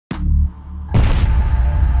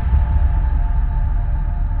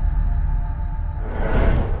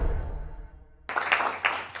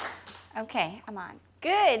Okay, I'm on.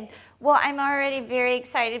 Good. Well, I'm already very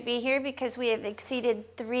excited to be here because we have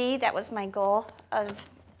exceeded 3. That was my goal of,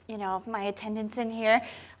 my attendance in here.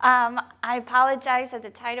 I apologize that the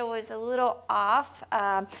title was a little off.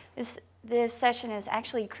 This session is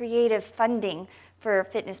actually creative funding for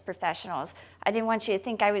fitness professionals. I didn't want you to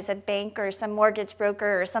think I was a bank or some mortgage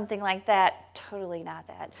broker or something like that. Totally not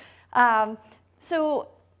that. So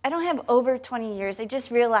I don't have over 20 years. I just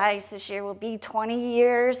realized this year will be 20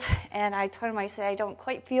 years. And I told him, I said, I don't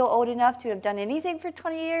quite feel old enough to have done anything for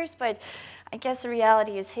 20 years, but I guess the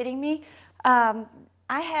reality is hitting me.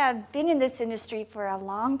 I have been in this industry for a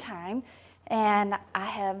long time, and I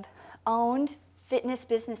have owned fitness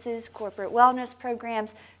businesses, corporate wellness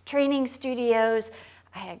programs, training studios.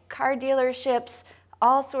 I had car dealerships,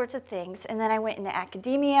 all sorts of things. And then I went into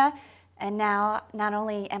academia. And now, not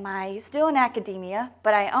only am I still in academia,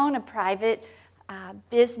 but I own a private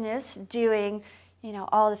business doing,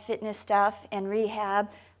 all the fitness stuff and rehab,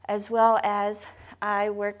 as well as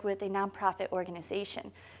I work with a nonprofit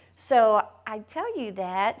organization. So I tell you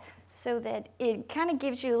that so that it kind of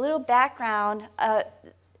gives you a little background,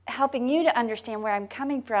 helping you to understand where I'm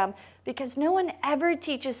coming from, because no one ever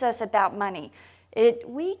teaches us about money.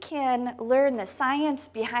 We can learn the science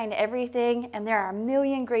behind everything, and there are a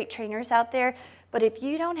million great trainers out there, but if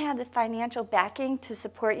you don't have the financial backing to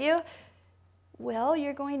support you, well,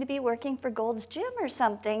 you're going to be working for Gold's Gym or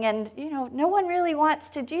something, and no one really wants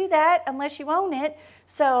to do that unless you own it.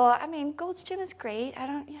 So, I mean, Gold's Gym is great,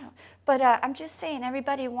 but I'm just saying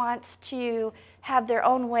everybody wants to have their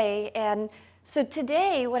own way, and so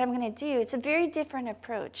today what I'm going to do, it's a very different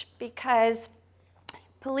approach, because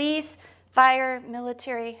police, fire,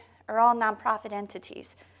 military are all nonprofit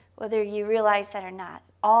entities, whether you realize that or not,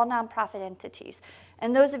 all nonprofit entities.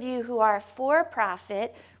 And those of you who are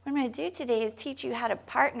for-profit, what I'm going to do today is teach you how to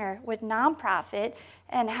partner with nonprofit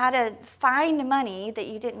and how to find money that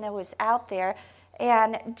you didn't know was out there.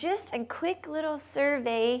 And just a quick little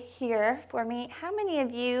survey here for me. How many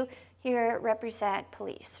of you here represent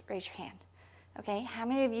police? Raise your hand. Okay, how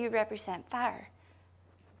many of you represent fire?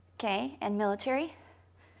 Okay, and military?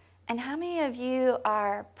 And how many of you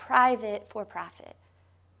are private for-profit?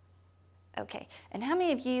 Okay, and how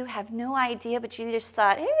many of you have no idea, but you just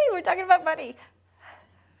thought, hey, we're talking about money?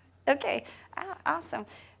 Okay, awesome.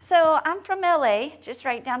 So I'm from LA, just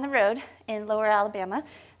right down the road in Lower Alabama.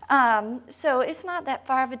 So it's not that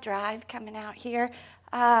far of a drive coming out here.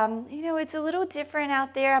 It's a little different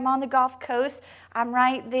out there. I'm on the Gulf Coast. I'm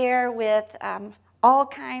right there with all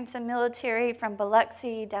kinds of military, from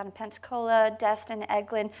Biloxi down to Pensacola, Destin,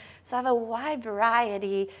 Eglin. So I have a wide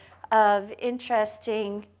variety of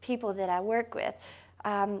interesting people that I work with.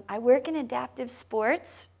 I work in adaptive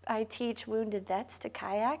sports. I teach wounded vets to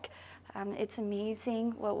kayak. It's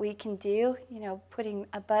amazing what we can do, putting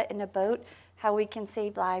a butt in a boat, how we can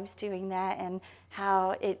save lives doing that, and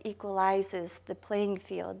how it equalizes the playing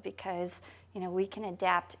field, because we can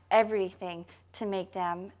adapt everything to make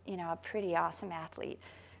them, a pretty awesome athlete.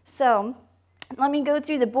 So let me go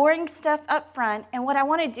through the boring stuff up front. And what I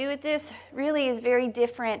want to do with this really is very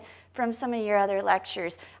different from some of your other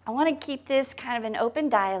lectures. I want to keep this kind of an open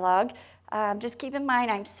dialogue. Just keep in mind,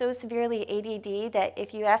 I'm so severely ADD that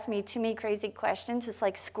if you ask me too many crazy questions, it's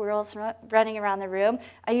like squirrels running around the room.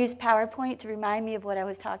 I use PowerPoint to remind me of what I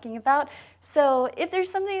was talking about. So if there's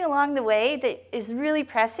something along the way that is really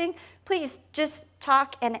pressing, please just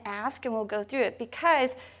talk and ask, and we'll go through it.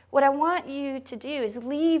 Because what I want you to do is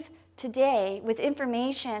leave today with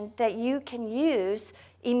information that you can use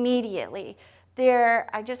immediately.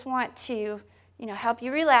 I just want to help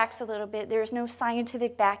you relax a little bit. There's no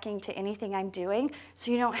scientific backing to anything I'm doing, so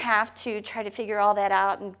you don't have to try to figure all that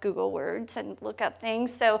out in Google Words and look up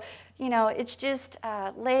things. So, it's just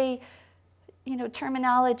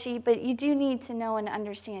terminology, but you do need to know and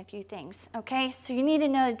understand a few things, okay? So you need to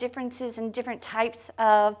know the differences in different types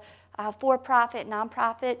of for-profit,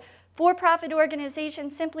 nonprofit. For-profit organization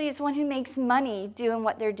simply is one who makes money doing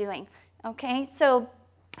what they're doing, okay? So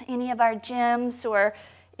any of our gyms or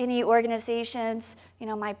any organizations,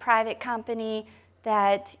 my private company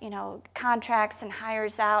that, contracts and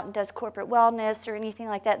hires out and does corporate wellness or anything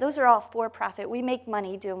like that, those are all for-profit. We make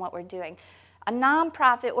money doing what we're doing. A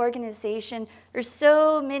nonprofit organization, there's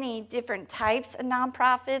so many different types of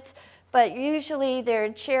nonprofits, but usually they're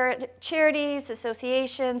charities,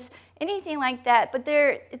 associations, anything like that. But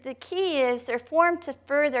the key is they're formed to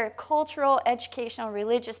further cultural, educational,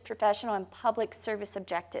 religious, professional, and public service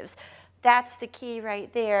objectives. That's the key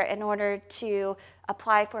right there in order to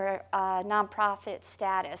apply for nonprofit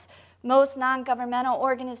status. Most non-governmental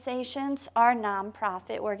organizations are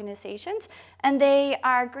nonprofit organizations, and they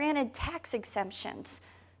are granted tax exemptions.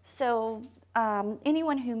 So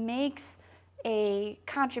anyone who makes a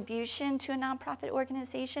contribution to a nonprofit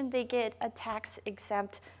organization, they get a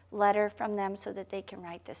tax-exempt letter from them so that they can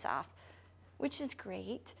write this off, which is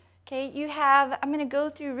great. Okay, you have, I'm going to go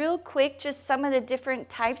through real quick just some of the different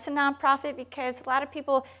types of nonprofit because a lot of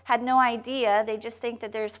people had no idea. They just think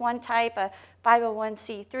that there's one type, a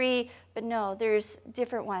 501c3, but no, there's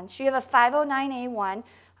different ones. You have a 509A1.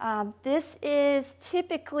 This is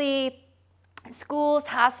typically schools,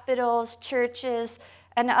 hospitals, churches,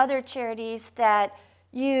 and other charities that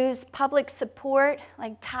use public support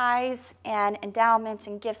like tithes and endowments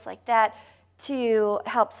and gifts like that to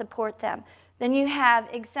help support them. Then you have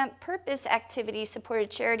exempt purpose activity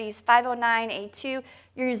supported charities, 509A2,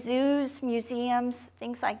 your zoos, museums,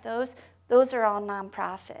 things like those. Those are all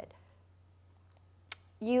nonprofit.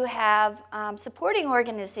 You have supporting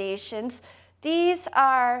organizations. These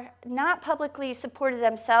are not publicly supported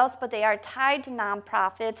themselves, but they are tied to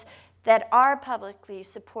nonprofits that are publicly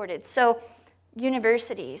supported. So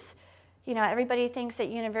universities, you know, everybody thinks that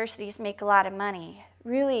universities make a lot of money.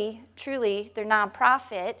 Really, truly, they're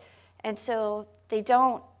nonprofit. And so they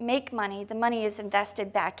don't make money. The money is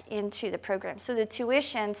invested back into the program. So the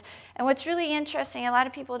tuitions, and what's really interesting, a lot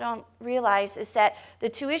of people don't realize, is that the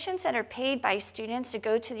tuitions that are paid by students to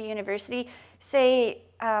go to the university, say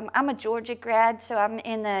I'm a Georgia grad, so I'm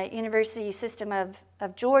in the university system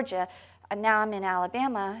of Georgia. Now I'm in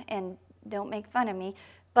Alabama, and don't make fun of me.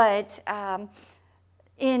 But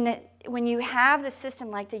when you have the system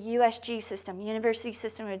like the USG system, University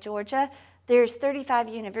System of Georgia, there's 35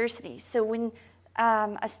 universities. So when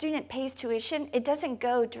a student pays tuition, it doesn't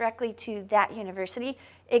go directly to that university.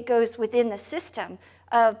 It goes within the system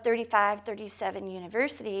of 35, 37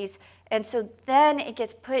 universities. And so then it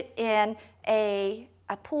gets put in a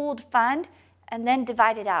pooled fund and then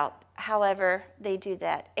divided out, however they do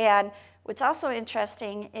that. And what's also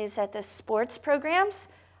interesting is that the sports programs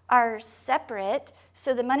are separate.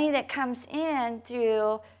 So the money that comes in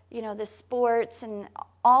through, you know, the sports and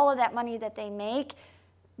all of that money that they make,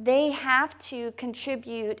 they have to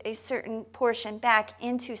contribute a certain portion back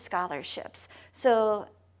into scholarships. So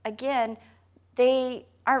again, they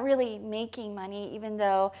aren't really making money, even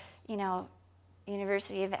though, you know,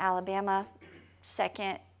 University of Alabama,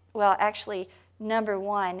 second, well, actually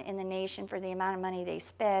 #1 in the nation for the amount of money they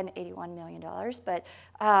spend, $81 million, but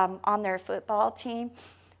on their football team.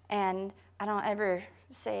 And I don't ever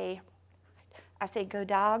say, I say go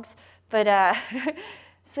dogs, but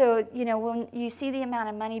so, you know, when you see the amount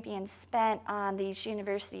of money being spent on these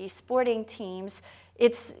university sporting teams,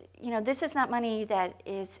 it's, you know, this is not money that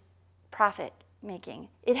is profit making.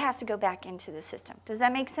 It has to go back into the system. Does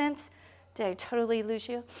that make sense? Did I totally lose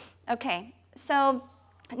you? Okay, so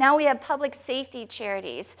now we have public safety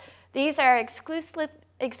charities. These are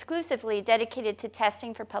exclusively dedicated to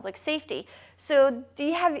testing for public safety. So do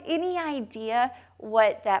you have any idea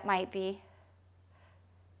what that might be?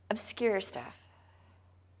 Obscure stuff.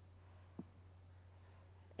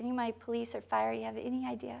 Any of my police or fire, you have any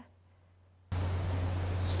idea?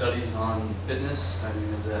 Studies on fitness, I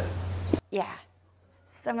mean, is that? Yeah,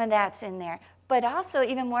 some of that's in there. But also,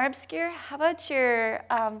 even more obscure, how about your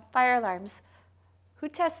fire alarms? Who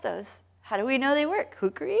tests those? How do we know they work? Who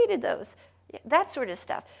created those? Yeah, that sort of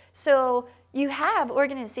stuff. So you have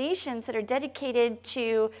organizations that are dedicated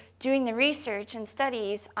to doing the research and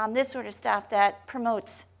studies on this sort of stuff that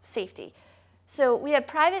promotes safety. So we have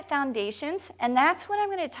private foundations, and that's what I'm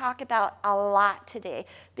going to talk about a lot today,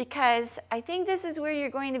 because I think this is where you're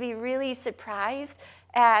going to be really surprised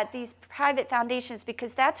at these private foundations,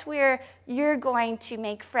 because that's where you're going to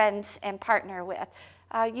make friends and partner with.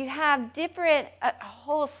 You have different, a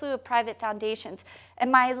whole slew of private foundations. And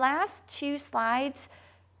my last 2 slides,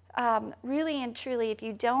 really and truly, if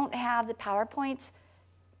you don't have the PowerPoints,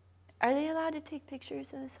 are they allowed to take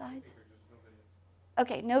pictures of the slides?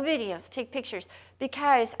 Okay, no videos, take pictures,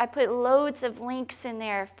 because I put loads of links in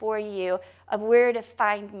there for you of where to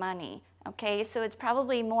find money, okay? So it's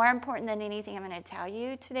probably more important than anything I'm going to tell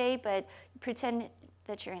you today, but pretend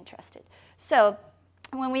that you're interested. So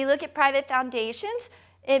when we look at private foundations,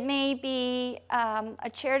 it may be a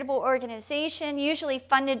charitable organization, usually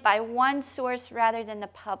funded by one source rather than the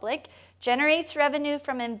public, generates revenue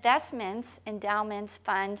from investments, endowments,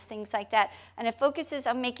 funds, things like that, and it focuses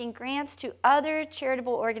on making grants to other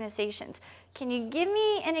charitable organizations. Can you give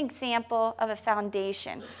me an example of a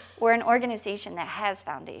foundation or an organization that has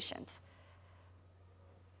foundations?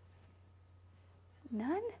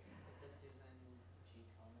 None?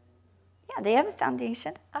 Yeah, they have a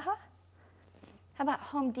foundation. How about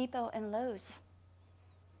Home Depot and Lowe's?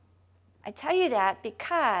 I tell you that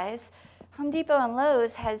because Home Depot and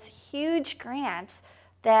Lowe's has huge grants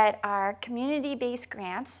that are community-based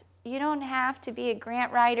grants. You don't have to be a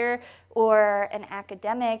grant writer or an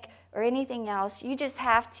academic or anything else. You just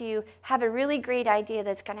have to have a really great idea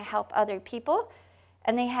that's going to help other people.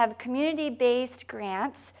 And they have community-based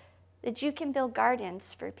grants that you can build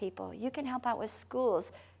gardens for people. You can help out with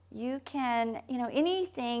schools. You can,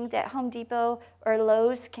 anything that Home Depot or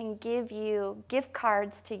Lowe's can give you gift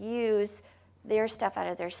cards to use their stuff out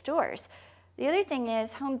of their stores. The other thing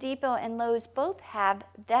is Home Depot and Lowe's both have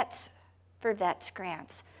Vets for Vets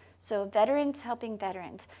grants. So veterans helping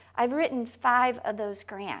veterans. I've written 5 of those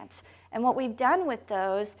grants. And what we've done with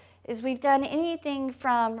those is we've done anything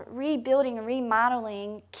from rebuilding and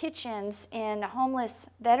remodeling kitchens in homeless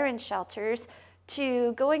veteran shelters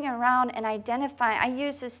to going around and identifying. I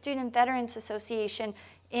use the Student Veterans Association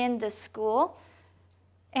in the school,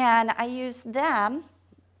 and I use them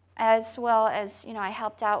as well as, I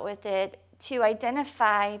helped out with it to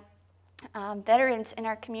identify veterans in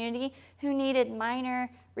our community who needed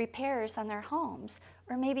minor repairs on their homes,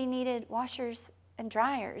 or maybe needed washers and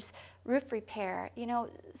dryers, roof repair,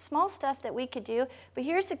 small stuff that we could do. But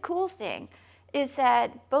here's the cool thing, is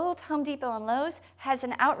that both Home Depot and Lowe's has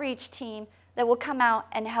an outreach team that will come out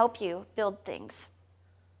and help you build things.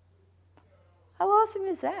 How awesome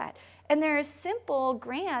is that? And there are simple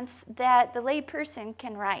grants that the lay person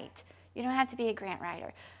can write. You don't have to be a grant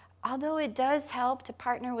writer. Although it does help to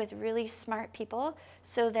partner with really smart people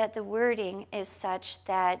so that the wording is such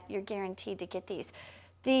that you're guaranteed to get these.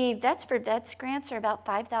 The Vets for Vets grants are about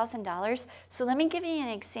 $5,000. So let me give you an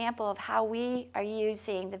example of how we are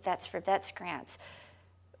using the Vets for Vets grants.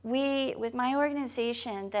 With my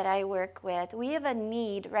organization that I work with, we have a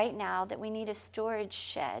need right now that we need a storage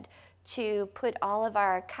shed to put all of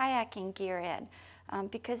our kayaking gear in.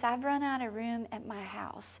 Because I've run out of room at my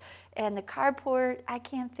house. And the carport, I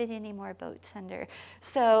can't fit any more boats under.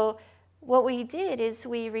 So what we did is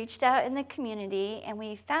we reached out in the community and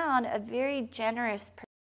we found a very generous person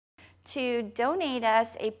to donate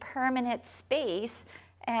us a permanent space.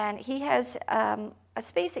 And he has a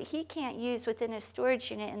space that he can't use within his storage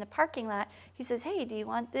unit in the parking lot. He says, hey, do you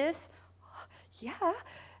want this? Yeah.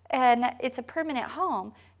 And it's a permanent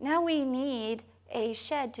home. Now we need a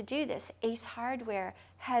shed to do this. Ace Hardware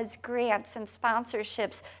has grants and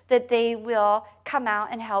sponsorships that they will come out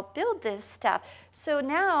and help build this stuff. So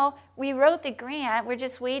now we wrote the grant. We're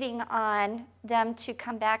just waiting on them to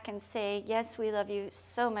come back and say, yes, we love you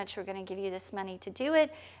so much. We're going to give you this money to do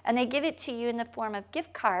it. And they give it to you in the form of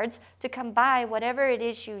gift cards to come buy whatever it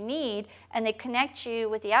is you need. And they connect you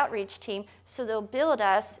with the outreach team. So they'll build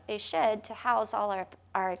us a shed to house all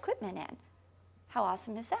our equipment in. How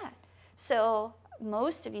awesome is that? So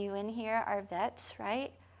most of you in here are vets,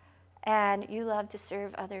 right? And you love to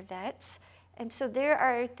serve other vets. And so there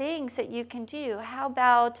are things that you can do. How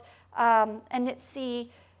about, and let's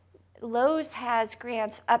see, Lowe's has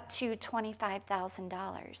grants up to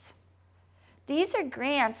 $25,000. These are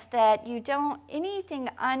grants that you don't, anything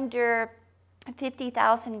under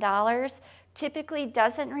 $50,000 typically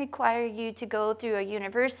doesn't require you to go through a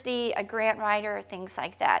university, a grant writer, or things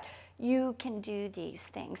like that. You can do these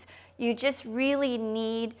things. You just really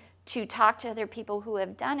need to talk to other people who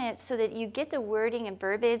have done it so that you get the wording and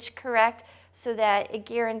verbiage correct so that it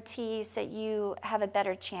guarantees that you have a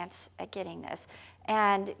better chance at getting this.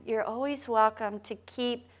 And you're always welcome to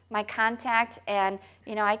keep my contact, and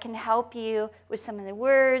I can help you with some of the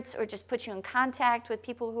words or just put you in contact with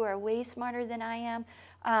people who are way smarter than I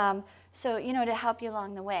am, so to help you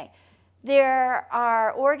along the way. There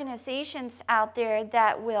are organizations out there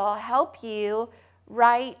that will help you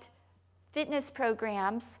write fitness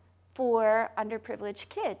programs for underprivileged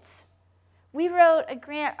kids. We wrote a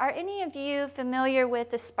grant. Are any of you familiar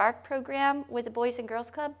with the Spark program with the Boys and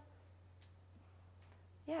Girls Club?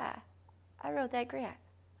 Yeah, I wrote that grant.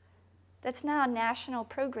 That's now a national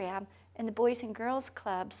program in the Boys and Girls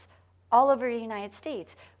Clubs all over the United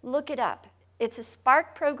States. Look it up. It's a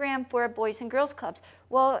Spark program for Boys and Girls Clubs.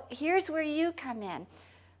 Well, here's where you come in.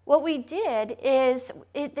 What we did is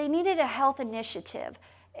they needed a health initiative.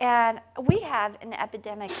 And we have an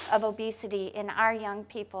epidemic of obesity in our young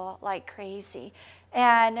people like crazy.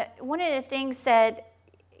 And one of the things that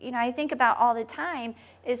I think about all the time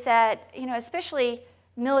is that, especially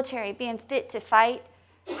military, being fit to fight,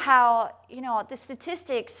 how, the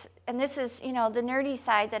statistics, and this is, the nerdy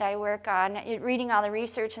side that I work on, reading all the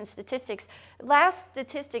research and statistics. Last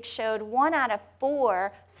statistics showed 1 out of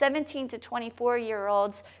 4 17 to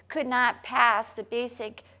 24-year-olds could not pass the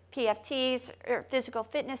basic PFTs or physical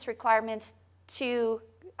fitness requirements to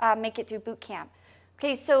make it through boot camp.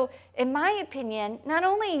 Okay, so in my opinion, not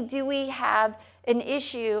only do we have an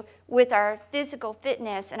issue with our physical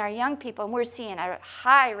fitness and our young people, and we're seeing a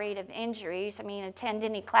high rate of injuries. I mean, attend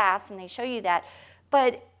any class and they show you that.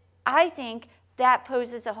 But I think that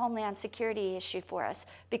poses a homeland security issue for us,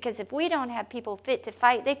 because if we don't have people fit to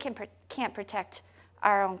fight, they can't protect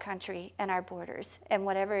our own country and our borders and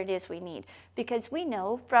whatever it is we need. Because we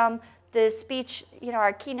know from the speech,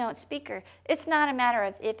 our keynote speaker, it's not a matter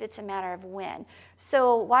of if, it's a matter of when.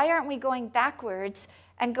 So why aren't we going backwards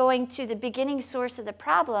and going to the beginning source of the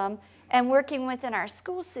problem and working within our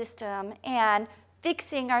school system and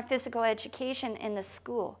fixing our physical education in the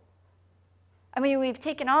school? I mean, we've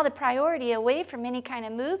taken all the priority away from any kind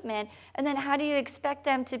of movement, and then how do you expect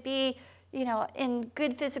them to be, in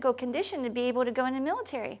good physical condition to be able to go in the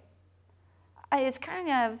military? It's kind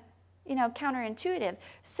of, counterintuitive.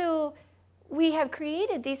 So we have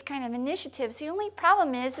created these kind of initiatives. The only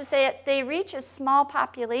problem is that they reach a small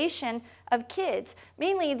population of kids.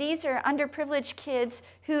 Mainly, these are underprivileged kids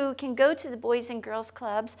who can go to the Boys and Girls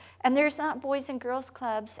Clubs, and there's not Boys and Girls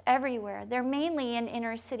Clubs everywhere. They're mainly in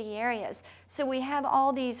inner city areas. So we have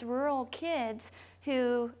all these rural kids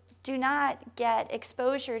who do not get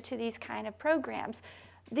exposure to these kind of programs.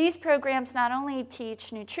 These programs not only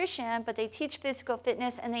teach nutrition, but they teach physical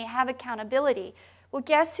fitness, and they have accountability. Well,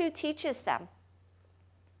 guess who teaches them?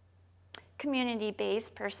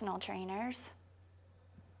 Community-based personal trainers.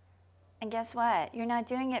 And guess what? You're not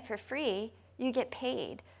doing it for free. You get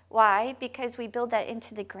paid. Why? Because we build that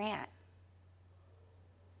into the grant.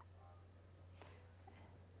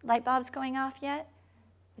 Light bulbs going off yet?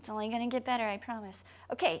 It's only going to get better, I promise.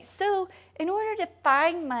 Okay, so in order to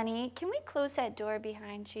find money, can we close that door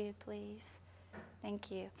behind you, please? Thank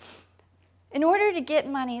you. In order to get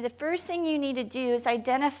money, the first thing you need to do is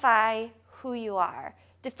identify who you are.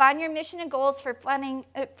 Define your mission and goals for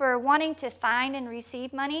wanting to find and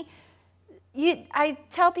receive money. I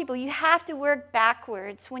tell people you have to work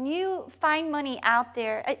backwards. When you find money out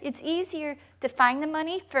there, it's easier to find the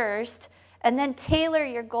money first and then tailor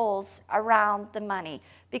your goals around the money.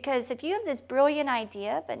 Because if you have this brilliant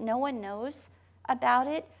idea but no one knows about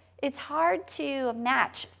it, it's hard to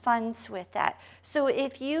match funds with that. So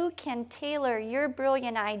if you can tailor your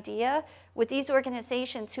brilliant idea with these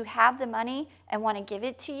organizations who have the money and want to give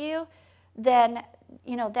it to you, then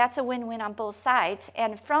that's a win-win on both sides.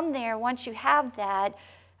 And from there, once you have that,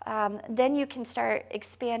 then you can start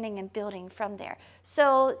expanding and building from there.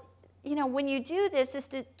 So when you do this, this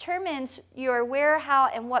determines your where, how,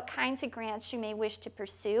 and what kinds of grants you may wish to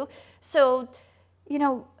pursue. So,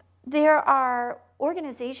 there are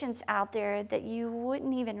organizations out there that you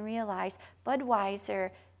wouldn't even realize.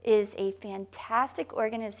 Budweiser is a fantastic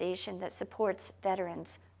organization that supports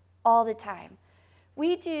veterans all the time.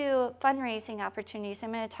 We do fundraising opportunities.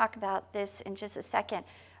 I'm going to talk about this in just a second.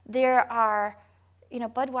 There are,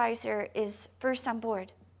 Budweiser is first on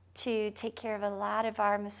board to take care of a lot of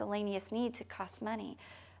our miscellaneous needs that cost money.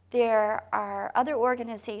 There are other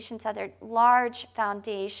organizations, other large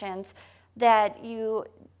foundations that you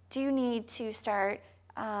do need to start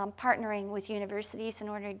partnering with universities in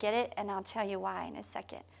order to get it, and I'll tell you why in a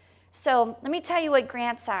second. So let me tell you what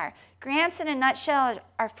grants are. Grants in a nutshell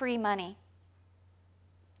are free money.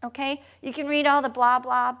 Okay? You can read all the blah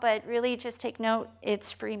blah, but really just take note,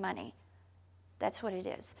 it's free money. That's what it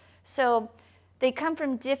is. So they come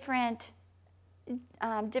from different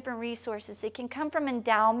resources. They can come from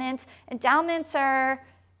endowments. Endowments are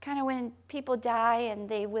kind of when people die and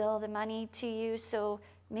they will the money to you. So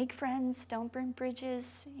make friends, don't burn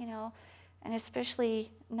bridges, and especially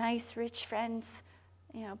nice, rich friends,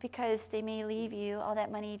 because they may leave you all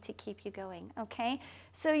that money to keep you going, okay?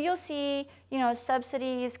 So you'll see,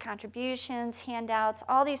 subsidies, contributions, handouts,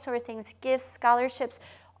 all these sort of things, gifts, scholarships,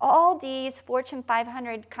 all these Fortune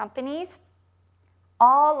 500 companies,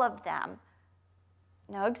 all of them,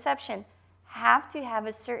 no exception, have to have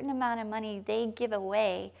a certain amount of money they give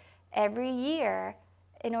away every year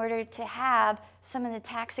in order to have some of the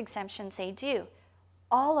tax exemptions they do.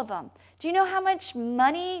 All of them. Do you know how much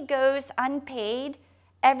money goes unpaid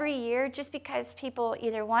every year just because people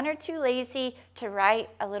either one are too lazy to write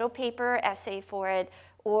a little paper essay for it,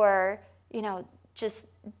 or just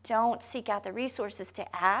don't seek out the resources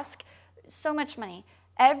to ask? So much money.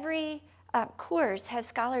 Every course has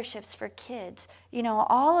scholarships for kids.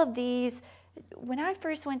 All of these. When I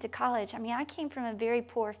first went to college, I came from a very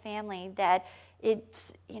poor family that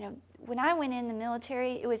when I went in the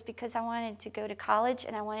military, it was because I wanted to go to college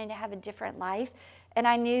and I wanted to have a different life. And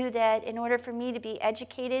I knew that in order for me to be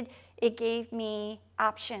educated, it gave me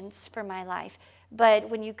options for my life. But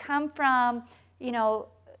when you come from,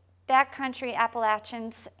 backcountry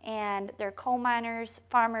Appalachians, and they're coal miners,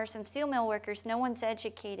 farmers, and steel mill workers. No one's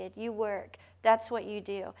educated. You work. That's what you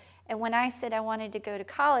do. And when I said I wanted to go to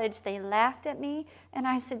college, they laughed at me. And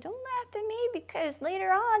I said, don't laugh at me, because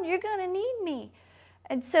later on you're going to need me.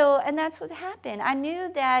 And that's what happened. I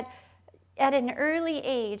knew that at an early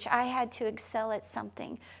age, I had to excel at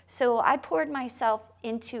something. So I poured myself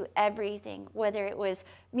into everything, whether it was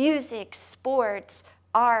music, sports,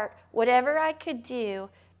 art, whatever I could do,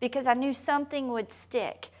 because I knew something would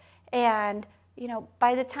stick. And you know,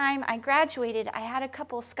 by the time I graduated, I had a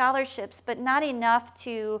couple scholarships, but not enough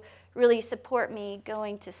to really support me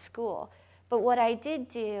going to school. But what I did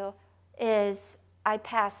do is I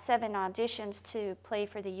passed 7 auditions to play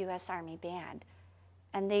for the U.S. Army Band,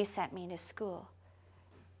 and they sent me to school.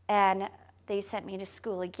 And they sent me to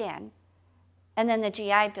school again. And then the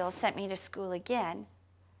GI Bill sent me to school again.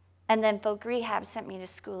 And then Folk Rehab sent me to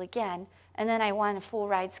school again. And then I won a full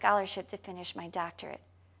ride scholarship to finish my doctorate.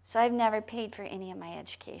 So I've never paid for any of my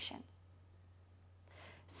education.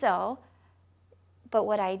 So, but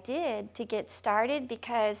what I did to get started,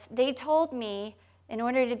 because they told me in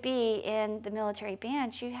order to be in the military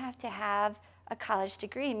band, you have to have a college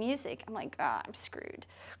degree in music. I'm like, oh, I'm screwed.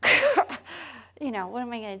 You know, what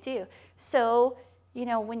am I going to do? So, you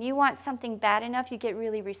know, when you want something bad enough, you get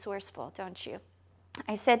really resourceful, don't you?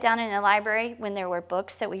 I sat down in a library when there were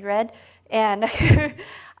books that we read, and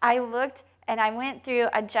I looked and I went through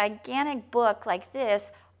a gigantic book like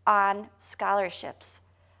this on scholarships.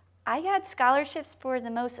 I got scholarships for the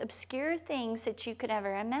most obscure things that you could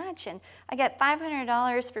ever imagine. I got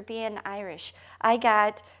 $500 for being Irish. I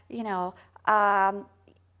got, you know,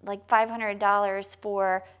 like $500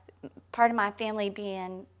 for part of my family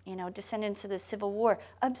being, you know, descendants of the Civil War.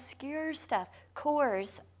 Obscure stuff.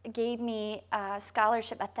 Coors gave me a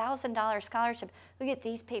scholarship, a $1,000 scholarship. Look at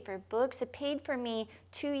these paper books. It paid for me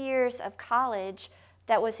 2 years of college.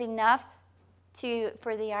 That was enough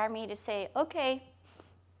for the Army to say, okay,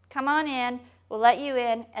 come on in, we'll let you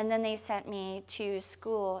in. And then they sent me to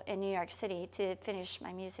school in New York City to finish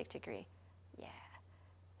my music degree. Yeah.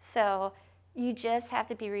 So you just have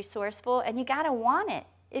to be resourceful, and you gotta want it.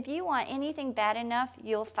 If you want anything bad enough,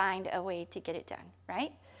 you'll find a way to get it done,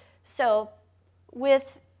 right? So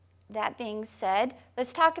with that being said,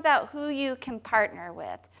 let's talk about who you can partner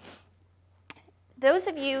with. Those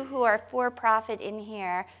of you who are for-profit in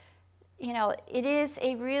here, you know, it is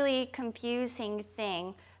a really confusing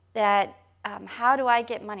thing that how do I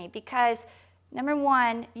get money? Because number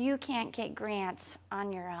one, you can't get grants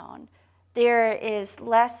on your own. There is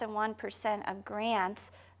less than 1% of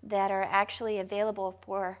grants that are actually available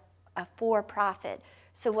for a for-profit.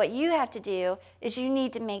 So what you have to do is you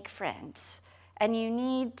need to make friends. And you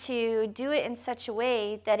need to do it in such a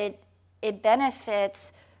way that it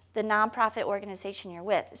benefits the nonprofit organization you're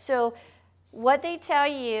with. So what they tell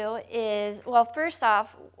you is, well, first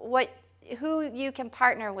off, who you can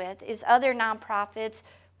partner with is other nonprofits,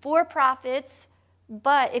 for-profits,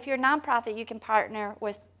 but if you're a nonprofit, you can partner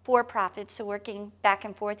with for-profits, so working back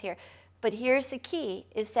and forth here. But here's the key,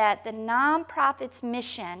 is that the nonprofit's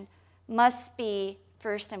mission must be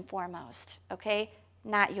first and foremost, okay?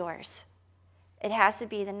 Not yours. It has to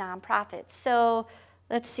be the nonprofit. So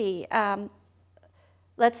let's see.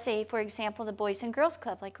 Let's say, for example, the Boys and Girls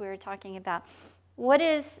Club, like we were talking about. What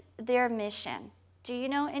is their mission? Do you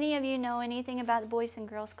know, any of you know anything about the Boys and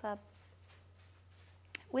Girls Club?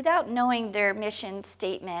 Without knowing their mission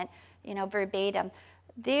statement, you know, verbatim,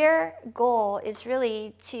 their goal is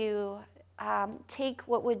really to take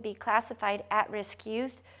what would be classified at-risk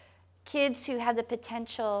youth, kids who have the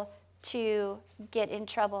potential to get in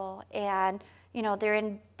trouble, and you know, they're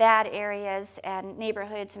in bad areas and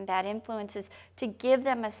neighborhoods and bad influences, to give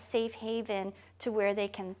them a safe haven to where they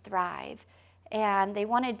can thrive. And they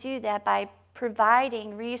want to do that by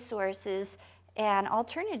providing resources and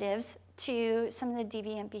alternatives to some of the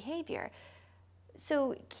deviant behavior.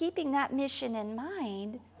 So keeping that mission in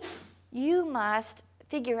mind, you must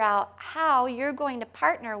figure out how you're going to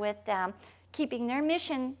partner with them, keeping their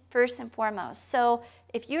mission first and foremost. So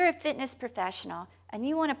if you're a fitness professional and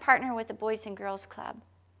you want to partner with the Boys and Girls Club,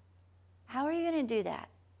 how are you going to do that?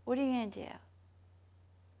 What are you going to do?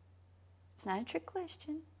 It's not a trick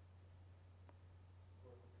question.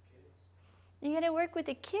 You're going to work with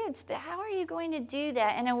the kids, but how are you going to do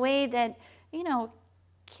that in a way that, you know,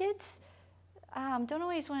 kids don't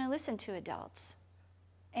always want to listen to adults.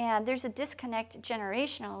 And there's a disconnect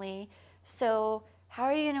generationally, so how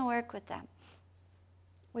are you going to work with them?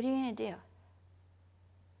 What are you going to do?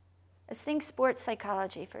 Let's think sports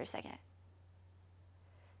psychology for a second.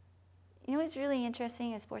 You know what's really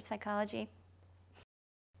interesting in sports psychology?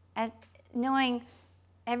 And knowing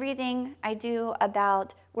everything I do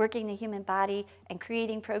about working the human body and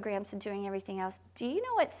creating programs and doing everything else, do you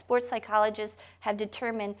know what sports psychologists have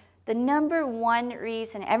determined the number one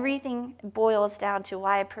reason everything boils down to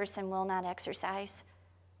why a person will not exercise?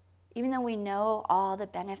 Even though we know all the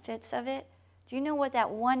benefits of it, do you know what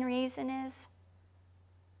that one reason is?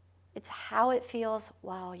 It's how it feels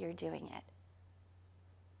while you're doing it.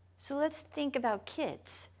 So let's think about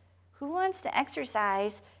kids. Who wants to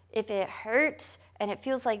exercise if it hurts and it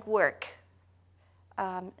feels like work?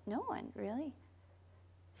 No one, really.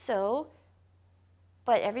 So,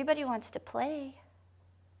 but everybody wants to play.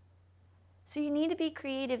 So you need to be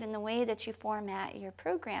creative in the way that you format your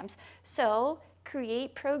programs. So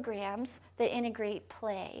create programs that integrate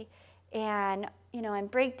play and,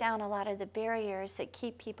 and break down a lot of the barriers that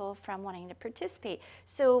keep people from wanting to participate.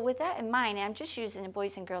 So with that in mind, I'm just using the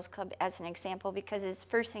Boys and Girls Club as an example because it's the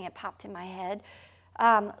first thing that popped in my head.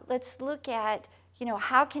 Let's look at,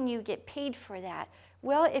 how can you get paid for that?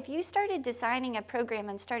 Well, if you started designing a program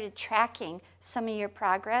and started tracking some of your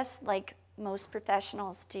progress, like most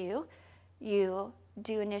professionals do, you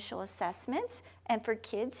do initial assessments, and for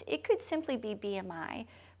kids, it could simply be BMI.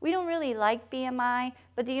 We don't really like BMI,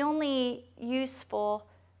 but the only use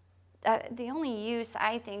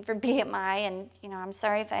I think for BMI, and I'm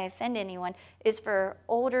sorry if I offend anyone, is for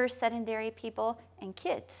older sedentary people and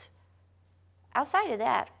kids. Outside of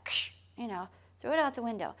that, throw it out the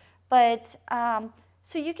window. But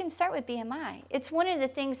so you can start with BMI. It's one of the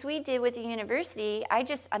things we did with the university.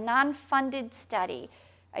 A non-funded study.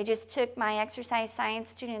 I just took my exercise science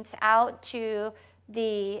students out to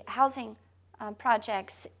the housing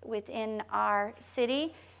projects within our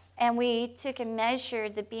city, and we took and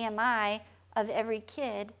measured the BMI of every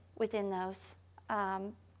kid within those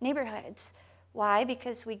neighborhoods. Why?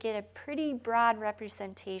 Because we get a pretty broad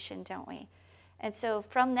representation, don't we? And so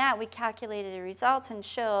from that, we calculated the results and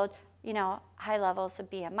showed, high levels of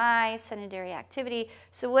BMI, sedentary activity.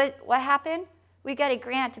 So what happened? We got a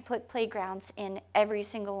grant to put playgrounds in every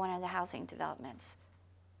single one of the housing developments.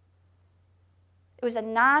 It was a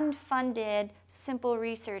non-funded, simple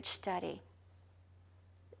research study.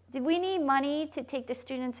 Did we need money to take the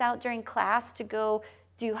students out during class to go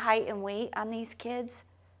do height and weight on these kids?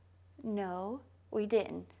 No, we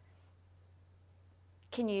didn't.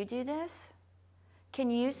 Can you do this? Can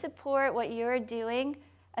you support what you're doing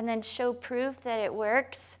and then show proof that it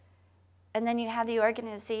works? And then you have the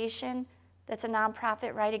organization that's a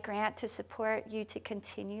nonprofit write a grant to support you to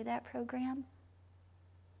continue that program?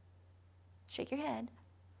 Shake your head.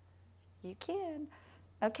 You can.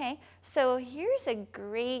 Okay, so here's a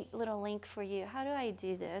great little link for you. How do I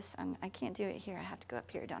do this? I can't do it here. I have to go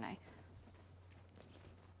up here, don't I?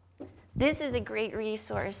 This is a great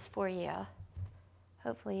resource for you.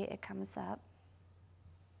 Hopefully it comes up.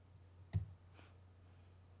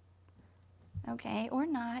 Okay, or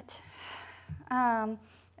not.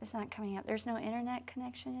 It's not coming up. There's no internet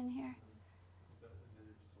connection in here.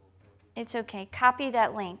 It's okay. Copy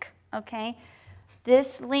that link, okay?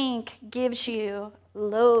 This link gives you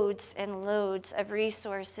loads and loads of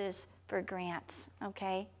resources for grants,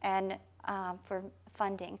 okay, and for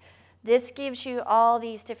funding. This gives you all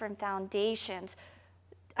these different foundations.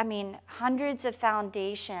 I mean, hundreds of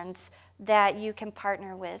foundations that you can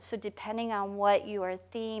partner with. So depending on what your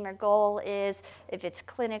theme or goal is, if it's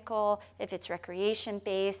clinical, if it's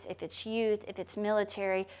recreation-based, if it's youth, if it's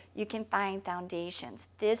military, you can find foundations.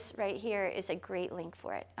 This right here is a great link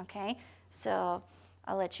for it, okay? So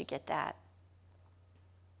I'll let you get that.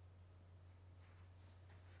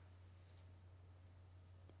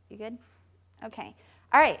 You good? Okay.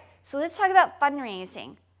 All right, so let's talk about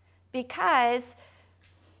fundraising, because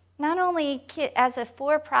not only as a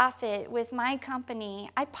for-profit with my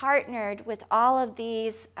company, I partnered with all of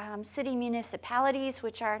these city municipalities,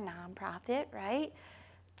 which are nonprofit, right,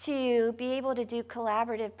 to be able to do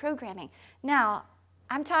collaborative programming. Now,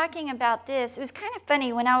 I'm talking about this. It was kind of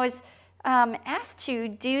funny when I was asked to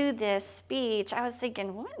do this speech. I was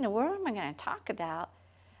thinking, what in the world am I going to talk about?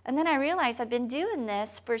 And then I realized I've been doing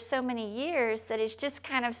this for so many years that it's just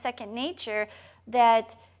kind of second nature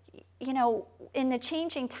that, in the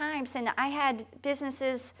changing times, and I had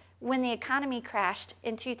businesses when the economy crashed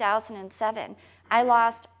in 2007. I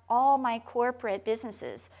lost all my corporate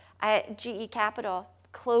businesses. GE Capital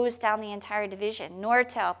closed down the entire division.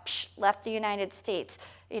 Nortel left the United States.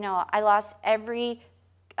 I lost every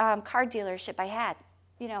car dealership I had.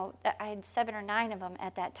 I had 7 or 9 of them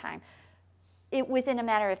at that time. Within a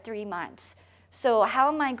matter of 3 months. So how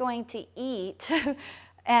am I going to eat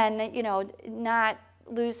and not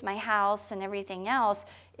lose my house and everything else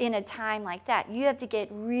in a time like that? You have to get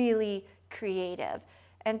really creative.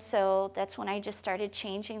 And so that's when I just started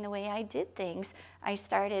changing the way I did things. I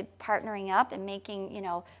started partnering up and making,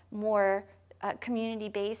 more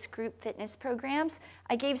community-based group fitness programs.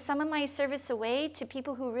 I gave some of my service away to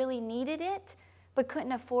people who really needed it but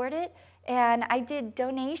couldn't afford it, and I did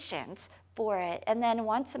donations for it. And then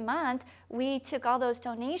once a month, we took all those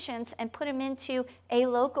donations and put them into a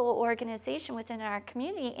local organization within our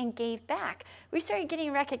community and gave back. We started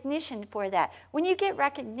getting recognition for that. When you get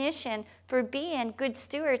recognition for being good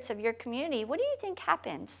stewards of your community, what do you think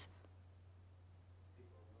happens?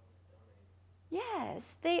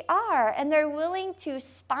 Yes, they are, and they're willing to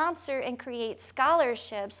sponsor and create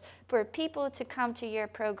scholarships for people to come to your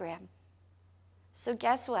program. So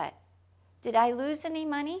guess what? Did I lose any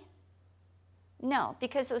money? No,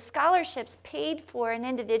 because those scholarships paid for an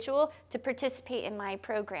individual to participate in my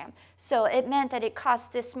program. So it meant that it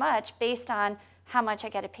cost this much based on how much I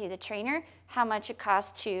got to pay the trainer, how much it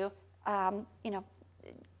costs to,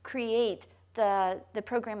 create the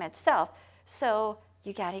program itself. So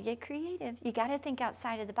you got to get creative. You got to think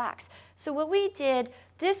outside of the box. So what we did,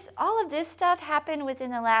 all of this stuff happened within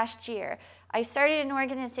the last year. I started an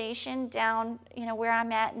organization down, where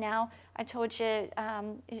I'm at now. I told you,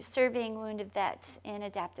 serving wounded vets in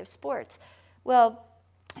adaptive sports. Well,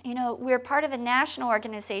 we're part of a national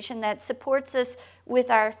organization that supports us with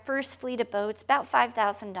our first fleet of boats, about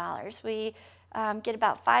 $5,000. We get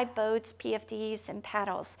about 5 boats, PFDs, and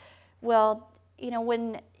paddles. Well,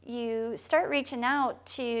 when you start reaching out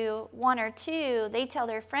to 1 or 2, they tell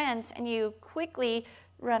their friends, and you quickly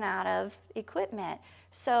run out of equipment.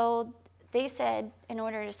 So they said, in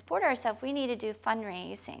order to support ourselves, we need to do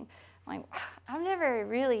fundraising. I'm like, I've never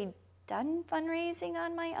really done fundraising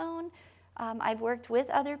on my own. I've worked with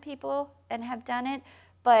other people and have done it,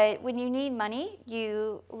 but when you need money,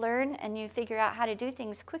 you learn and you figure out how to do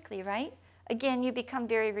things quickly, right? Again, you become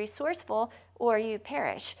very resourceful or you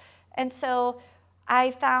perish. And so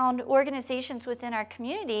I found organizations within our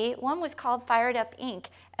community. One was called Fired Up Inc.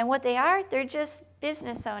 And what they are, they're just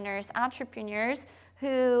business owners, entrepreneurs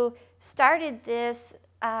who started this.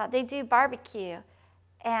 They do barbecue.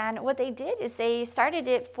 And what they did is they started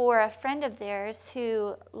it for a friend of theirs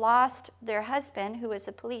who lost their husband, who was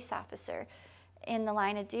a police officer in the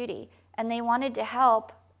line of duty. And they wanted to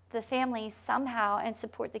help the family somehow and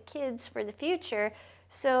support the kids for the future.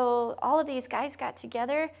 So all of these guys got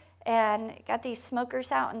together and got these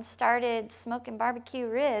smokers out and started smoking barbecue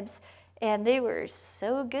ribs. And they were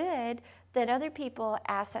so good that other people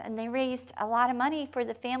asked them, and they raised a lot of money for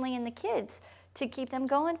the family and the kids to keep them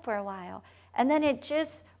going for a while. And then it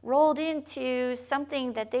just rolled into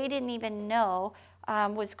something that they didn't even know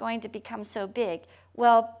was going to become so big.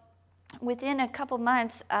 Well, within a couple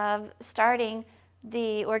months of starting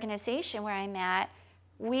the organization where I'm at,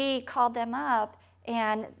 we called them up,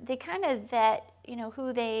 and they kind of vet,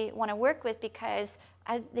 who they want to work with, because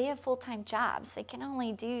they have full-time jobs. They can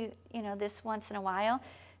only do, this once in a while.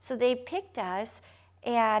 So they picked us,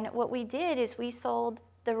 and what we did is we sold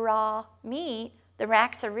the raw meat, the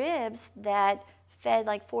racks of ribs that fed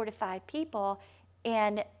like 4 to 5 people.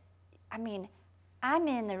 And I mean, I'm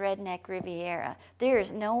in the redneck Riviera. There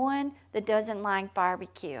is no one that doesn't like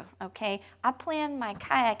barbecue, okay? I plan my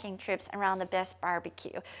kayaking trips around the best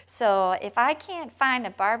barbecue. So if I can't find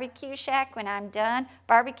a barbecue shack when I'm done,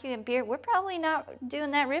 barbecue and beer, we're probably not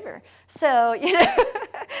doing that river. So,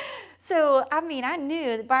 so I mean, I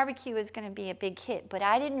knew the barbecue was gonna be a big hit, but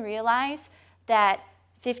I didn't realize that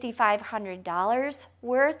 $5,500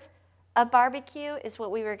 worth of barbecue is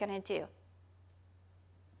what we were gonna do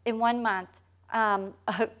in 1 month.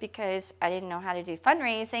 Because I didn't know how to do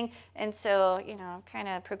fundraising, and so, kind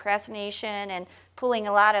of procrastination and pulling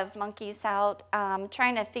a lot of monkeys out,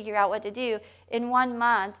 trying to figure out what to do. In 1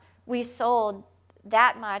 month, we sold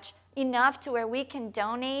that much, enough to where we can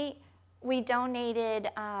donate. We donated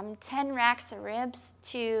 10 racks of ribs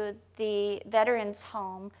to the veterans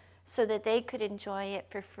home so that they could enjoy it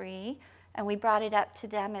for free, and we brought it up to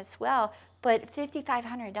them as well. But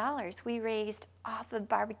 $5,500 we raised off of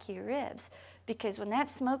barbecue ribs. Because when that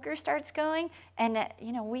smoker starts going, and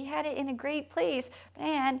we had it in a great place,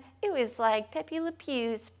 man, it was like Pepe Le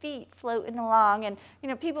Pew's feet floating along, and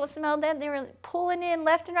people smelled that, they were pulling in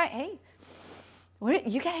left and right. Hey,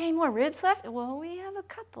 you got any more ribs left? Well, we have a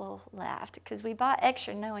couple left, because we bought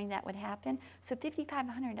extra knowing that would happen. So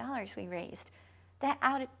 $5,500 we raised. That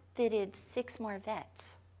outfitted 6 more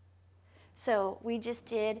vets. So we just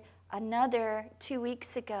did another 2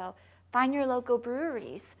 weeks ago. Find your local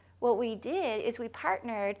breweries. What we did is we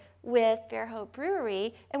partnered with Fairhope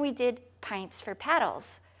Brewery, and we did pints for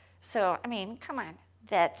paddles. So, I mean, come on,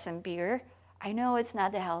 vets and beer. I know it's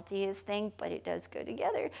not the healthiest thing, but it does go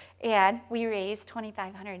together. And we raised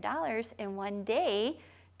 $2,500 in one day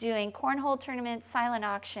doing cornhole tournaments, silent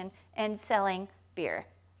auction, and selling beer.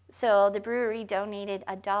 So the brewery donated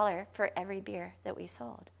 $1 for every beer that we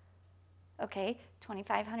sold. Okay,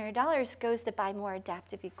 $2,500 goes to buy more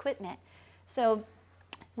adaptive equipment. So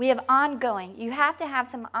we have ongoing. You have to have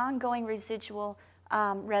some ongoing residual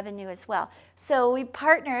revenue as well. So we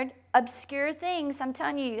partnered obscure things. I'm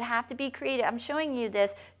telling you, you have to be creative. I'm showing you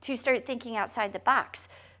this to start thinking outside the box.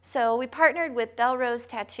 So we partnered with Belle Rose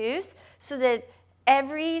Tattoos so that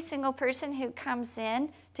every single person who comes in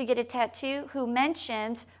to get a tattoo who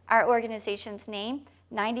mentions our organization's name,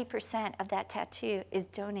 90% of that tattoo is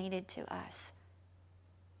donated to us.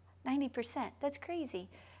 90%, that's crazy.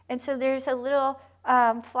 And so there's a little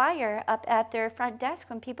flyer up at their front desk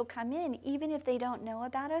when people come in, even if they don't know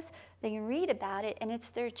about us, they can read about it and it's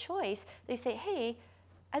their choice. They say, hey,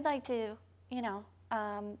 I'd like to,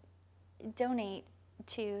 donate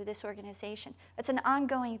to this organization. It's an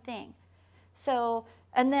ongoing thing. So,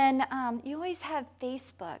 and then you always have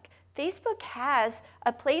Facebook. Facebook has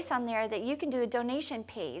a place on there that you can do a donation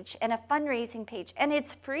page and a fundraising page, and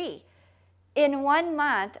it's free. In 1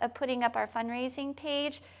 month of putting up our fundraising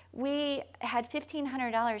page, we had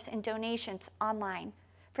 $1,500 in donations online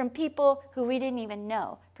from people who we didn't even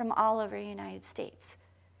know from all over the United States.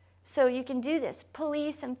 So you can do this.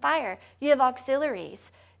 Police and fire. You have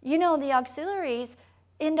auxiliaries. You know, the auxiliaries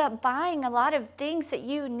end up buying a lot of things that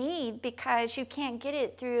you need because you can't get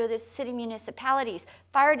it through the city municipalities,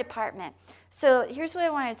 fire department. So here's what I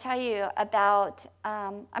want to tell you about,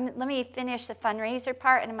 let me finish the fundraiser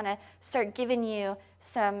part and I'm going to start giving you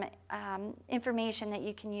some information that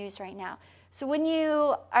you can use right now. So when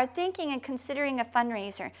you are thinking and considering a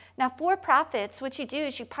fundraiser, now for-profits, what you do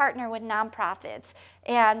is you partner with nonprofits.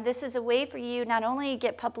 And this is a way for you not only to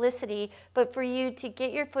get publicity, but for you to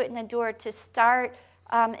get your foot in the door to start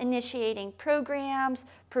initiating programs,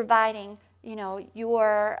 providing,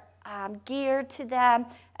 your gear to them.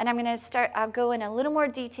 And I'm going to I'll go in a little more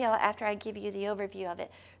detail after I give you the overview of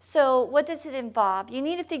it. So what does it involve? You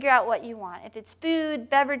need to figure out what you want. If it's food,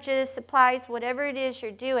 beverages, supplies, whatever it is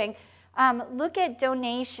you're doing, look at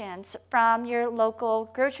donations from your local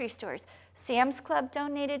grocery stores. Sam's Club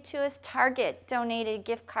donated to us, Target donated a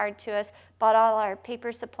gift card to us, bought all our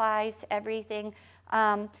paper supplies, everything.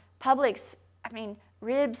 Publix,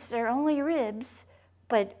 ribs, they're only ribs,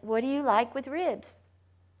 but what do you like with ribs?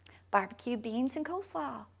 Barbecue, beans, and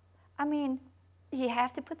coleslaw. You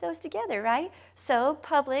have to put those together, right? So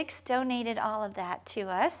Publix donated all of that to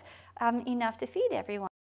us, enough to feed everyone.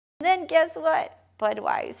 And then guess what?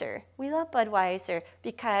 Budweiser. We love Budweiser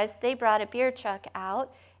because they brought a beer truck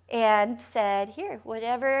out and said, here,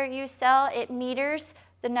 whatever you sell, it meters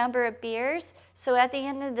the number of beers. So at the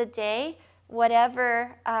end of the day,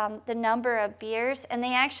 whatever the number of beers, and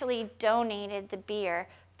they actually donated the beer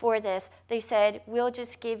for this. They said, we'll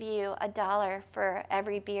just give you $1 for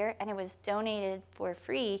every beer, and it was donated for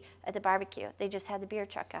free at the barbecue. They just had the beer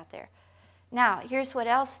truck out there. Now, here's what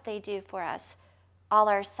else they do for us. All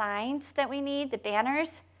our signs that we need, the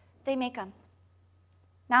banners, they make them.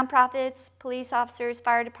 Nonprofits, police officers,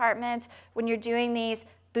 fire departments, when you're doing these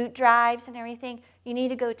boot drives and everything, you need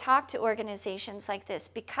to go talk to organizations like this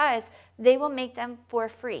because they will make them for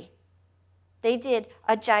free. They did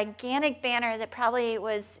a gigantic banner that probably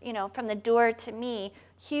was, from the door to me,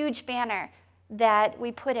 huge banner that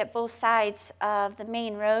we put at both sides of the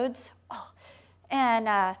main roads. Oh,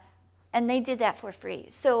 and they did that for free.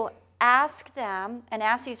 So ask them and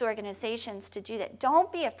ask these organizations to do that.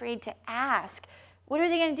 Don't be afraid to ask. What are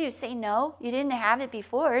they going to do? Say no? You didn't have it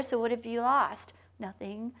before, so what have you lost?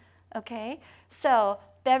 Nothing, okay? So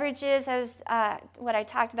beverages, as what I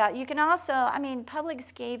talked about. You can also,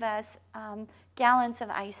 Publix gave us gallons of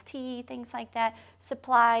iced tea, things like that,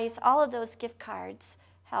 supplies, all of those gift cards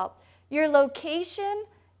help. Your location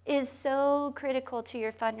is so critical to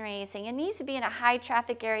your fundraising. It needs to be in a high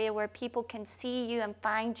traffic area where people can see you and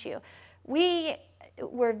find you. We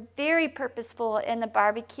were very purposeful in the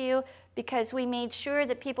barbecue because we made sure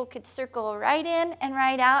that people could circle right in and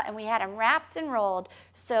right out, and we had them wrapped and rolled.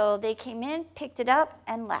 So they came in, picked it up,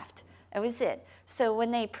 and left. That was it. So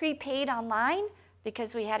when they prepaid online,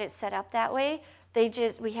 because we had it set up that way,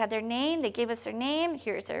 we had their name, they gave us their name,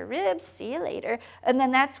 here's their ribs, see you later. And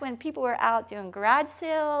then that's when people were out doing garage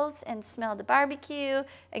sales and smelled the barbecue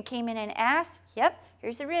and came in and asked, yep,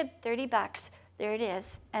 here's the rib, 30 bucks, there it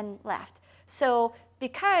is, and left. So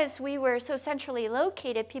because we were so centrally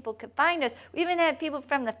located, people could find us. We even had people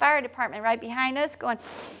from the fire department right behind us going,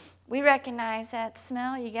 we recognize that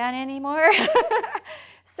smell, you got any more?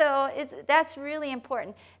 So that's really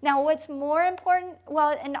important. Now, what's more important,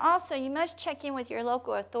 well, and also you must check in with your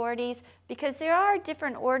local authorities because there are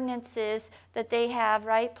different ordinances that they have,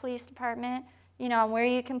 right, police department, you know, where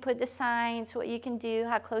you can put the signs, what you can do,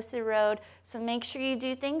 how close to the road. So make sure you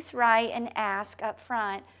do things right and ask up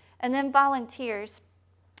front. And then volunteers.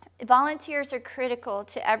 Volunteers are critical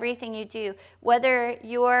to everything you do. Whether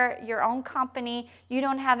you're your own company, you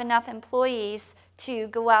don't have enough employees to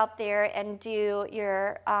go out there and do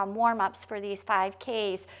your warm-ups for these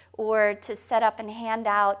 5Ks or to set up and hand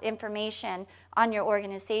out information on your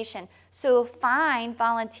organization. So find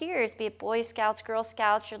volunteers, be it Boy Scouts, Girl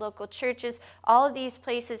Scouts, your local churches. All of these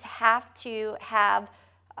places have to have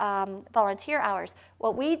volunteer hours.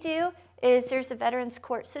 What we do is there's a veterans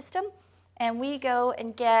court system, and we go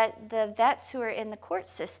and get the vets who are in the court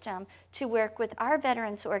system to work with our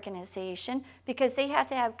veterans organization because they have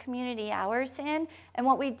to have community hours in. And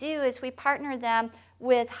what we do is we partner them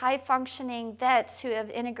with high-functioning vets who have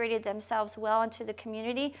integrated themselves well into the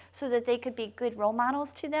community so that they could be good role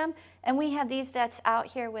models to them. And we have these vets out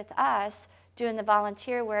here with us doing the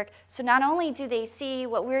volunteer work. So not only do they see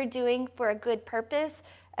what we're doing for a good purpose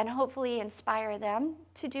and hopefully inspire them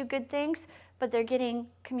to do good things, but they're getting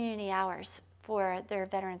community hours for their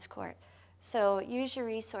veterans court. So use your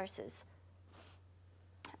resources.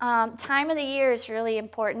 Time of the year is really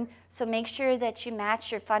important, so make sure that you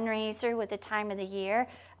match your fundraiser with the time of the year.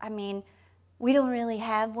 I mean, we don't really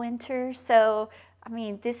have winter, so I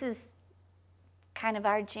mean, this is kind of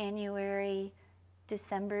our January,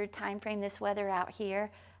 December timeframe, this weather out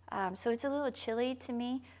here. So it's a little chilly to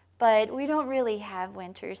me. But we don't really have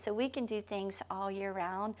winter, so we can do things all year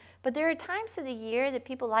round. But there are times of the year that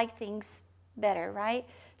people like things better, right?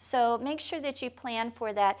 So make sure that you plan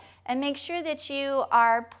for that, and make sure that you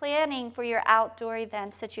are planning for your outdoor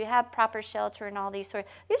events, that you have proper shelter and all these sorts.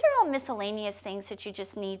 These are all miscellaneous things that you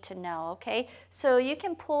just need to know, okay? So you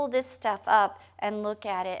can pull this stuff up and look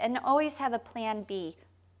at it, and always have a plan B,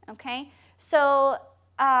 okay? So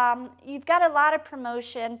you've got a lot of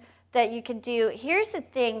promotion that you can do. Here's the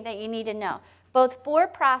thing that you need to know. Both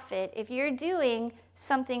for-profit, if you're doing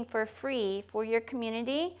something for free for your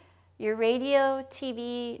community, your radio,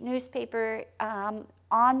 TV, newspaper,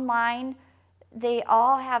 online, they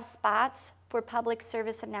all have spots for public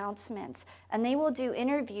service announcements, and they will do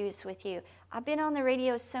interviews with you. I've been on the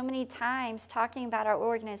radio so many times talking about our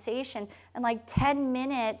organization, and like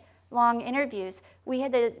 10-minute long interviews. We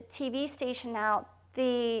had the TV station out,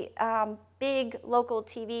 the big local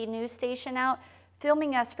TV news station out,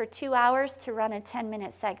 filming us for 2 hours to run a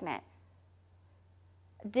 10-minute segment.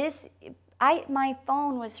 My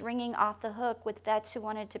phone was ringing off the hook with vets who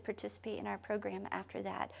wanted to participate in our program after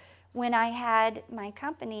that. When I had my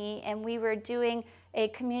company and we were doing a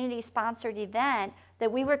community-sponsored event,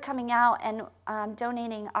 that we were coming out and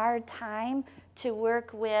donating our time to work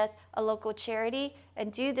with a local charity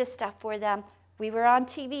and do this stuff for them. We were on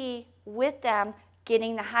TV with them,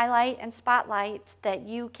 getting the highlight and spotlights that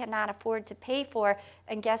you cannot afford to pay for.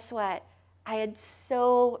 And guess what? I had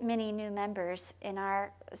so many new members in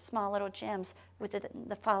our small little gyms within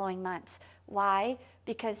the following months. Why?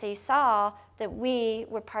 Because they saw that we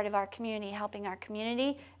were part of our community, helping our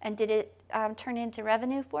community. And did it turn into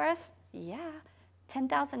revenue for us? Yeah,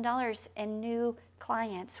 $10,000 in new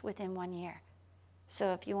clients within 1 year.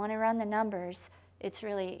 So if you want to run the numbers, it's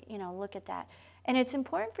really, look at that. And it's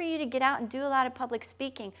important for you to get out and do a lot of public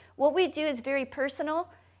speaking. What we do is very personal,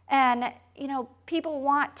 and people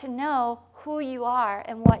want to know who you are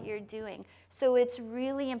and what you're doing. So it's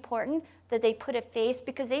really important that they put a face,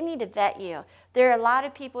 because they need to vet you. There are a lot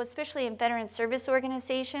of people, especially in veteran service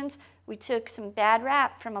organizations, we took some bad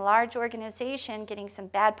rap from a large organization getting some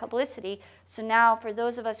bad publicity. So now for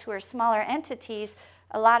those of us who are smaller entities,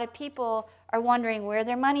 a lot of people are wondering where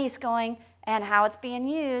their money's going and how it's being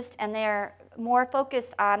used, and they're more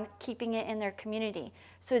focused on keeping it in their community.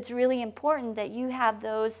 So it's really important that you have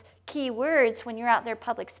those key words when you're out there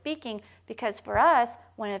public speaking, because for us,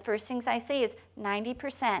 one of the first things I say is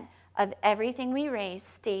 90% of everything we raise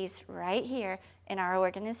stays right here in our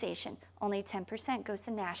organization. Only 10% goes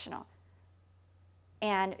to national.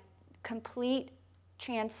 And complete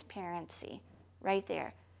transparency right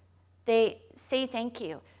there. They say thank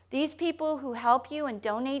you. These people who help you and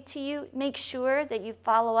donate to you, make sure that you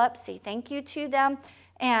follow up, say thank you to them,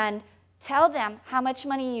 and tell them how much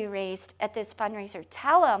money you raised at this fundraiser.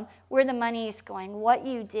 Tell them where the money is going, what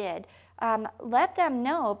you did. Let them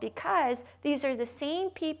know, because these are the same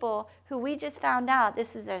people who we just found out.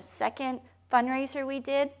 This is our second fundraiser we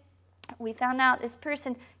did. We found out this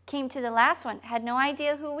person came to the last one, had no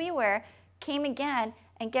idea who we were, came again,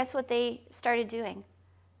 and guess what they started doing?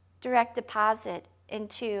 Direct deposit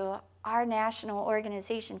into our national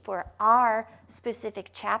organization for our specific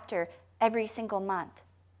chapter every single month.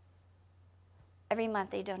 Every month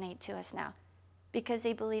they donate to us now because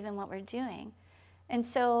they believe in what we're doing. And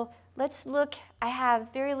so let's look. I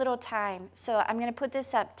have very little time, so I'm going to put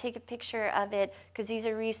this up, take a picture of it, because these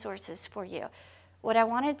are resources for you. What I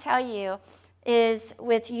want to tell you is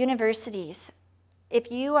with universities,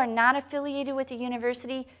 if you are not affiliated with a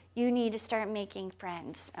university, you need to start making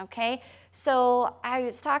friends, okay? So I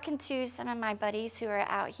was talking to some of my buddies who are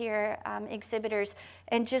out here, exhibitors,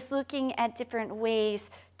 and just looking at different ways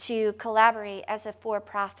to collaborate as a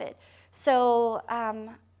for-profit. So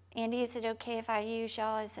Andy, is it okay if I use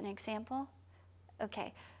y'all as an example?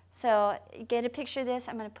 Okay, so get a picture of this.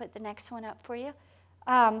 I'm going to put the next one up for you.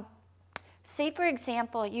 Say, for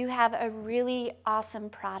example, you have a really awesome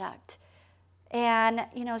product. And,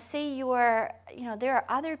 say there are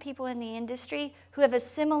other people in the industry who have a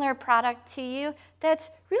similar product to you that's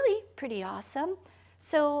really pretty awesome.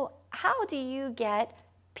 So how do you get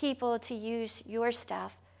people to use your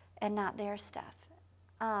stuff and not their stuff?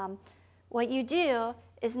 What you do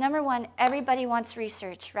is, number one, everybody wants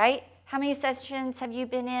research, right? How many sessions have you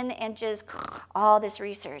been in and just all this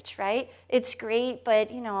research, right? It's great, but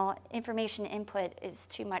information input is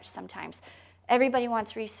too much sometimes. Everybody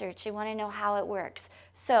wants research. They want to know how it works.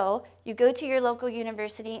 So you go to your local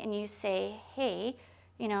university and you say, hey,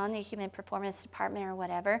 in the Human Performance Department or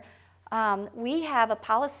whatever, we have a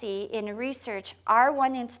policy in research,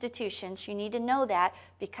 R1 institutions. You need to know that,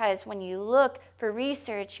 because when you look for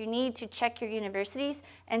research, you need to check your universities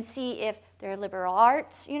and see if they're a liberal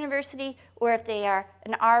arts university or if they are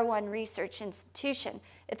an R1 research institution.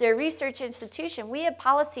 If they're a research institution, we have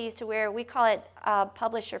policies to where we call it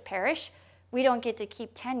publish or perish. We don't get to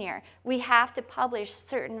keep tenure. We have to publish a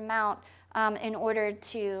certain amount in order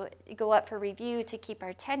to go up for review to keep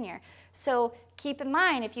our tenure. So keep in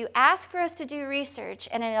mind, if you ask for us to do research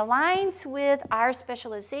and it aligns with our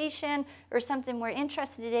specialization or something we're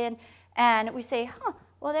interested in, and we say,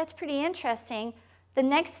 well, that's pretty interesting, the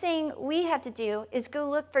next thing we have to do is go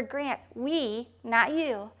look for grant. We, not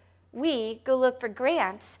you, we go look for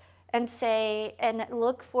grants and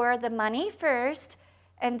look for the money first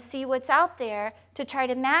and see what's out there to try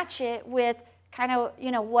to match it with kind of,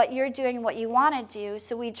 what you're doing and what you want to do.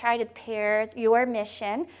 So we try to pair your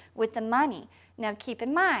mission with the money. Now keep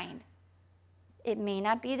in mind, it may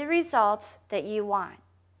not be the results that you want,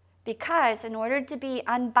 because in order to be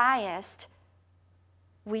unbiased,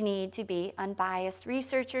 we need to be unbiased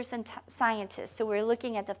researchers and scientists. So we're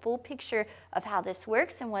looking at the full picture of how this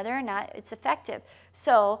works and whether or not it's effective.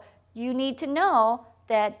 So you need to know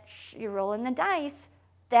that you're rolling the dice,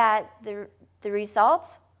 that the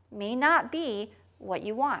results may not be what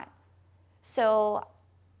you want. So,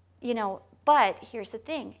 but here's the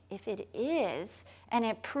thing. If it is, and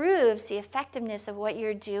it proves the effectiveness of what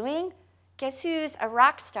you're doing, guess who's a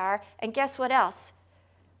rock star? And guess what else?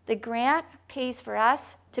 The grant pays for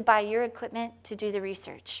us to buy your equipment to do the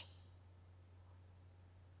research.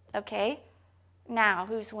 Okay? Now,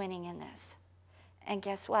 who's winning in this? And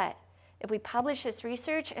guess what? If we publish this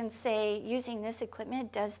research and say using this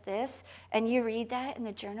equipment does this, and you read that in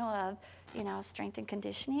the Journal of Strength and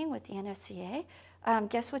Conditioning with the NSCA,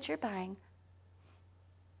 guess what you're buying?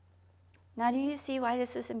 Now, do you see why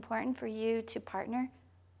this is important for you to partner?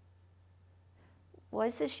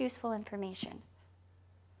 Was this useful information?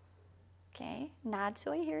 Okay, nod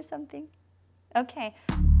so I hear something. Okay.